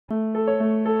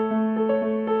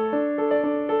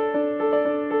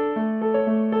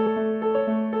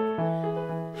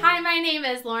name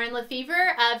is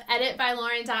LaurenLefevre of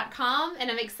editbylauren.com, and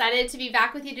I'm excited to be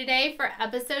back with you today for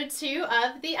episode 2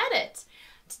 of The Edit.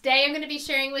 Today I'm going to be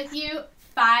sharing with you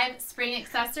 5 spring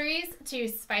accessories to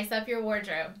spice up your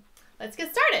wardrobe. Let's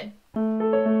get started.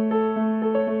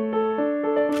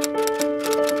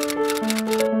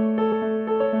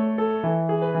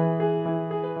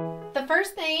 The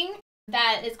first thing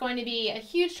that is going to be a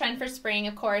huge trend for spring,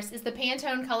 of course, is the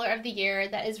Pantone color of the year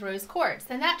that is rose quartz,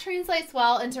 and that translates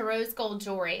well into rose gold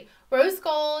jewelry. Rose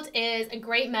gold is a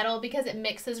great metal because it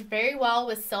mixes very well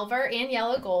with silver and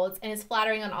yellow golds and is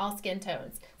flattering on all skin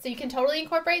tones. So you can totally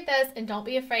incorporate this and don't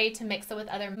be afraid to mix it with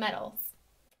other metals.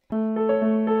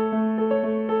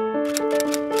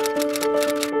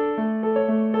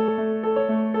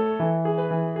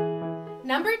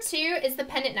 Number 2 is the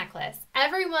pendant necklace.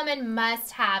 Every woman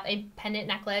must have a pendant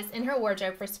necklace in her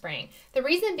wardrobe for spring. The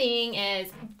reason being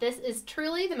is this is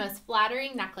truly the most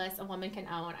flattering necklace a woman can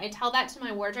own. I tell that to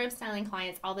my wardrobe styling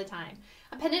clients all the time.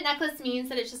 A pendant necklace means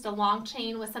that it's just a long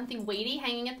chain with something weighty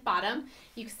hanging at the bottom.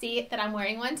 You can see that I'm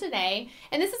wearing one today.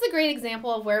 And this is a great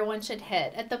example of where one should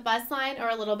hit, at the bust line or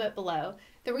a little bit below.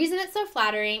 The reason it's so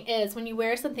flattering is when you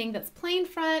wear something that's plain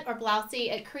front or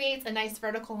blousy, it creates a nice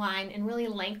vertical line and really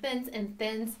lengthens and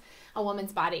thins a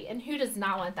woman's body. And who does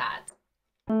not want that?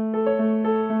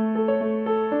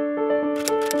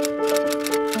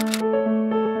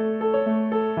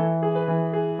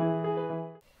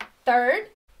 Third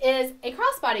is a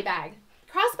crossbody bag.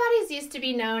 Crossbodies used to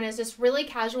be known as just really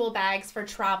casual bags for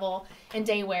travel and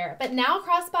day wear, but now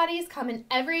crossbodies come in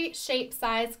every shape,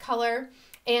 size, color,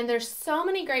 and there's so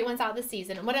many great ones out this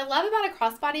season. And what I love about a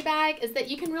crossbody bag is that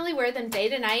you can really wear them day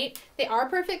to night. They are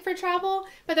perfect for travel,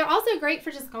 but they're also great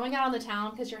for just going out on the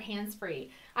town because you're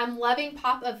hands-free. I'm loving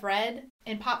pop of red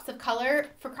and pops of color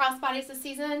for crossbodies this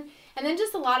season, and then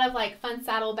just a lot of like fun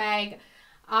saddlebag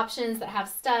options that have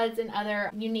studs and other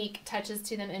unique touches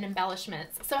to them and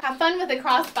embellishments. So have fun with a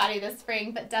crossbody this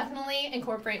spring, but definitely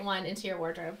incorporate one into your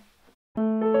wardrobe.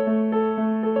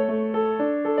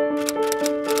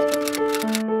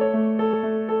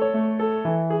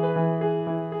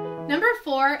 Number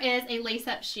 4 is a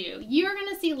lace-up shoe. You're going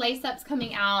to see lace-ups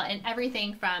coming out in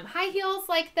everything from high heels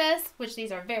like this, which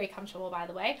these are very comfortable by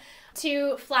the way,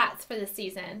 to flats for this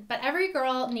season. But every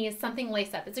girl needs something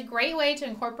lace-up. It's a great way to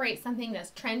incorporate something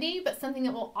that's trendy, but something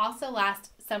that will also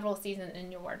last several seasons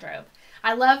in your wardrobe.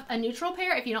 I love a neutral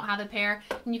pair if you don't have a pair,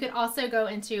 and you could also go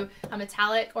into a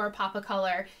metallic or a pop of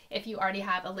color if you already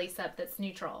have a lace-up that's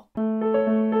neutral.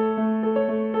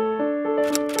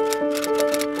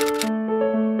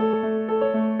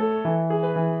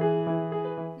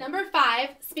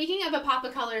 Speaking of a pop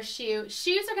of color shoe,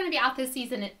 shoes are going to be out this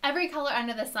season in every color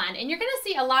under the sun, and you're going to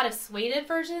see a lot of suede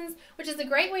versions, which is a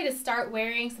great way to start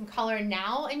wearing some color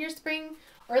now in your spring,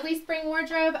 early spring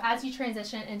wardrobe as you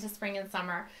transition into spring and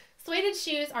summer. Suede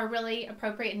shoes are really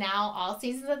appropriate now all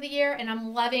seasons of the year, and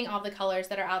I'm loving all the colors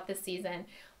that are out this season.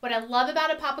 What I love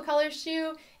about a pop of color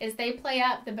shoe is they play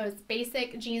up the most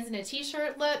basic jeans and a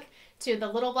t-shirt look to the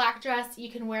little black dress. You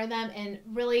can wear them and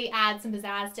really add some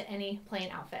pizzazz to any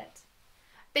plain outfit.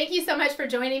 Thank you so much for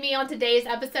joining me on today's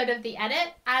episode of The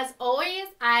Edit. As always,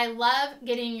 I love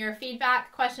getting your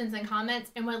feedback, questions, and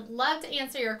comments, and would love to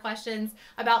answer your questions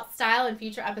about style in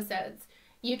future episodes.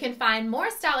 You can find more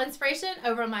style inspiration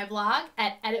over on my blog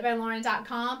at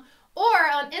editbylauren.com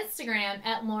or on Instagram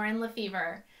at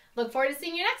LaurenLefevre. Look forward to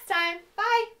seeing you next time.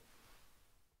 Bye!